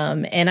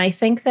 And I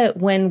think that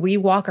when we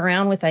walk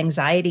around with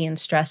anxiety and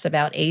stress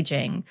about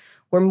aging,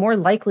 we're more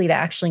likely to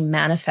actually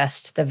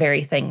manifest the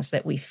very things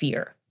that we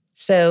fear.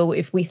 So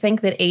if we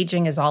think that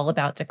aging is all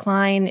about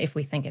decline, if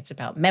we think it's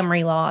about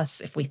memory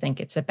loss, if we think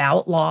it's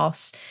about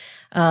loss,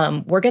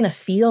 we're going to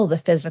feel the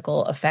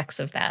physical effects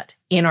of that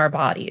in our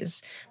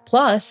bodies.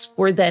 Plus,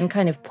 we're then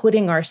kind of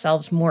putting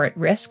ourselves more at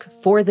risk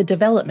for the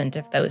development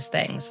of those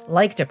things,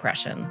 like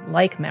depression,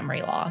 like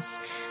memory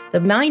loss. The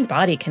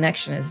mind-body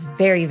connection is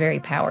very, very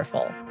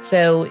powerful.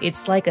 So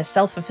it's like a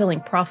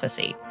self-fulfilling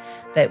prophecy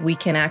that we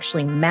can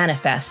actually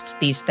manifest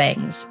these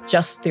things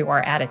just through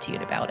our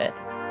attitude about it.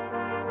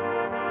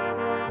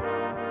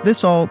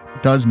 This all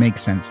does make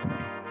sense to me.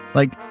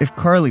 Like, if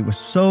Carli was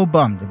so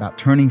bummed about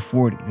turning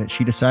 40 that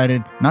she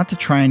decided not to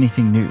try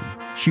anything new,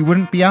 she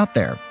wouldn't be out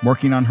there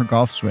working on her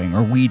golf swing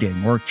or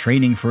weeding or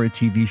training for a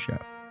TV show.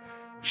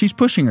 She's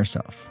pushing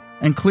herself,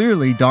 and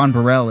clearly Don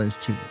Burrell is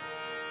too.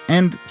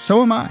 And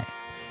so am I.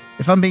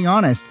 If I'm being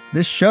honest,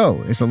 this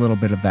show is a little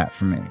bit of that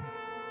for me.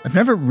 I've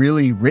never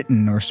really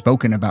written or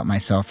spoken about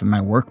myself in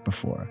my work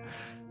before.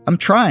 I'm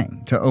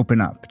trying to open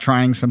up,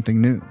 trying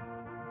something new.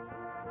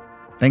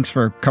 Thanks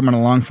for coming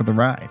along for the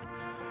ride.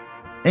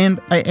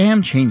 And I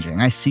am changing,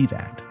 I see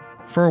that.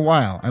 For a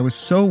while, I was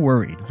so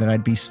worried that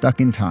I'd be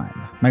stuck in time,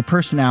 my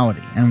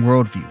personality and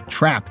worldview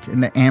trapped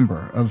in the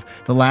amber of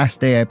the last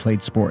day I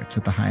played sports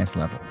at the highest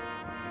level.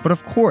 But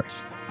of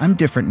course, I'm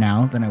different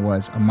now than I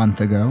was a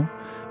month ago,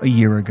 a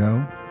year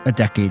ago, a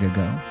decade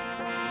ago.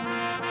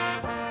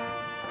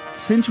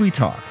 Since we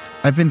talked,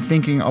 I've been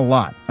thinking a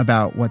lot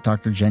about what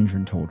Dr.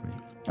 Gendron told me,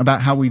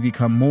 about how we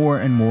become more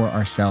and more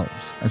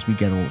ourselves as we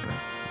get older.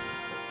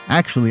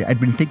 Actually, I'd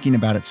been thinking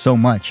about it so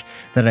much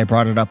that I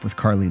brought it up with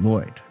Carli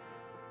Lloyd.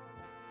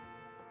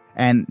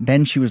 And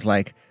then she was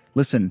like,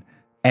 listen,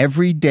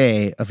 every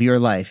day of your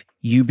life,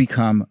 you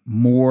become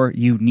more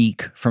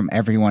unique from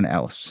everyone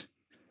else.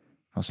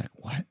 I was like,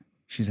 what?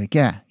 She's like,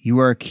 yeah, you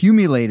are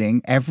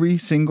accumulating every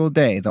single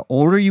day. The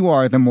older you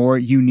are, the more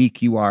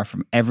unique you are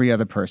from every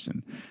other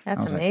person.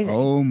 That's Like, amazing.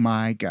 oh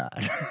my God.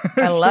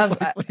 I love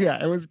that.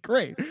 Yeah, it was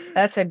great.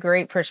 That's a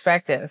great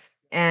perspective.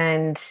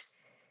 And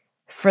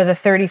for the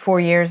 34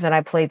 years that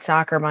I played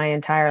soccer my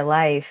entire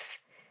life,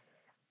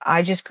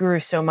 I just grew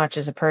so much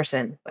as a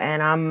person.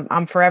 And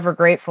I'm forever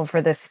grateful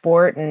for this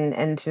sport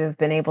and to have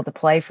been able to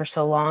play for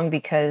so long,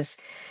 because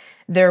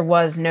there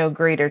was no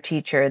greater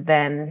teacher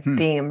than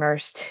being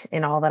immersed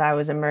in all that I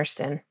was immersed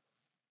in.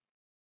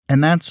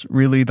 And that's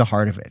really the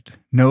heart of it.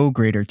 No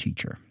greater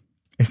teacher.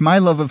 If my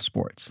love of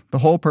sports, the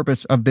whole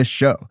purpose of this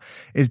show,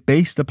 is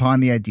based upon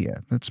the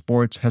idea that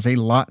sports has a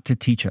lot to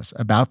teach us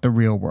about the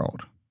real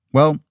world,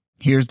 well,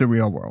 here's the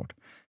real world.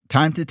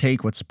 Time to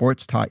take what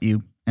sports taught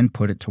you and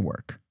put it to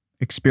work.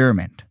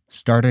 Experiment.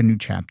 Start a new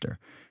chapter.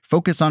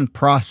 Focus on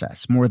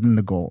process more than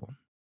the goal.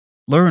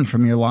 Learn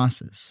from your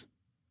losses.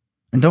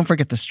 And don't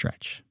forget to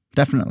stretch.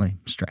 Definitely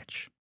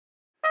stretch.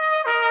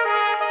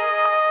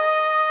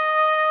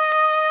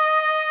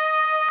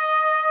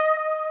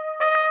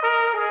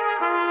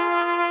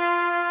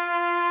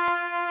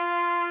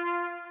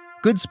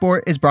 Good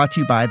Sport is brought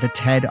to you by the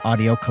TED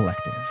Audio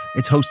Collective.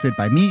 It's hosted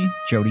by me,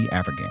 Jody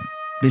Avirgan.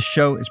 This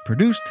show is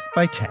produced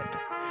by TED.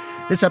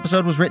 This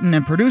episode was written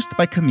and produced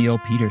by Camille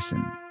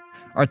Peterson.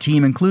 Our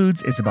team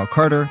includes Isabel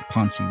Carter,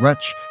 Ponce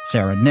Rutch,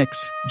 Sarah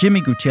Nix,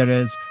 Jimmy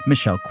Gutierrez,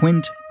 Michelle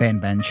Quint,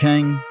 Ban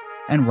Cheng,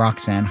 and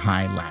Roxanne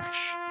Hai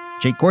Lash.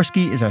 Jake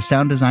Gorski is our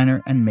sound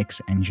designer and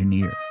mix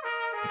engineer.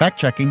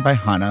 Fact-checking by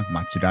Hana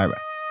Matsudaira.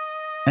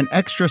 An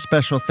extra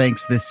special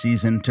thanks this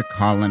season to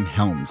Colin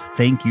Helms.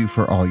 Thank you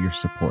for all your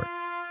support.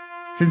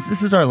 Since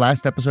this is our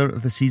last episode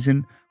of the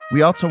season,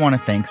 we also want to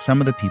thank some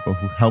of the people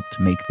who helped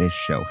make this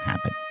show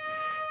happen.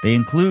 They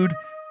include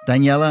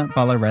Daniela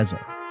Balarezzo,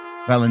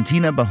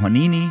 Valentina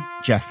Bahonini,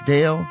 Jeff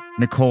Dale,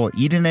 Nicole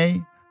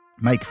Edene,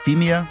 Mike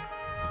Femia,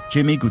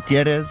 Jimmy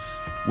Gutierrez,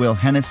 Will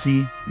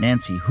Hennessy,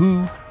 Nancy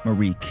Hu,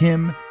 Marie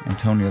Kim,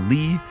 Antonia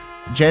Lee,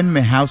 Jen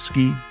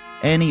Mihowski,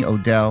 Annie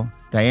Odell,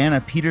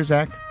 Diana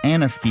Peterzak,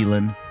 Anna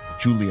Phelan,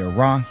 Julia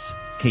Ross,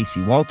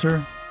 Casey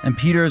Walter, and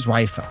Peter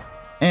Zweifel.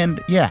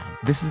 And yeah,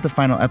 this is the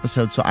final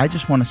episode, so I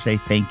just want to say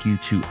thank you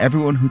to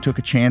everyone who took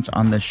a chance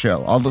on this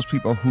show, all those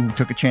people who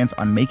took a chance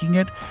on making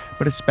it,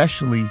 but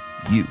especially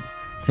you.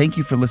 Thank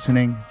you for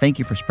listening. Thank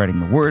you for spreading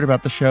the word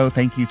about the show.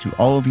 Thank you to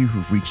all of you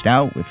who've reached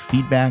out with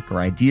feedback or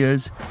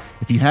ideas.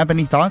 If you have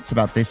any thoughts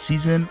about this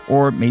season,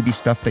 or maybe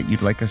stuff that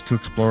you'd like us to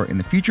explore in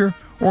the future,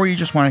 or you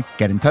just want to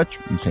get in touch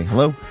and say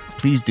hello,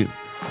 please do.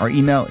 Our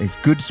email is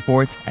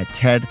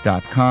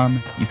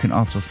goodsport@ted.com. You can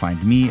also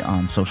find me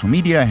on social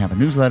media. I have a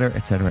newsletter,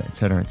 etc.,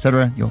 etc.,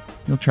 etc. You'll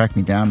track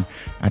me down.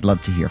 I'd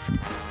love to hear from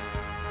you.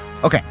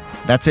 Okay,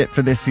 that's it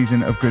for this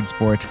season of Good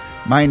Sport.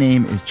 My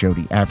name is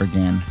Jody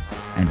Avirgan,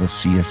 and we'll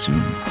see you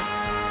soon.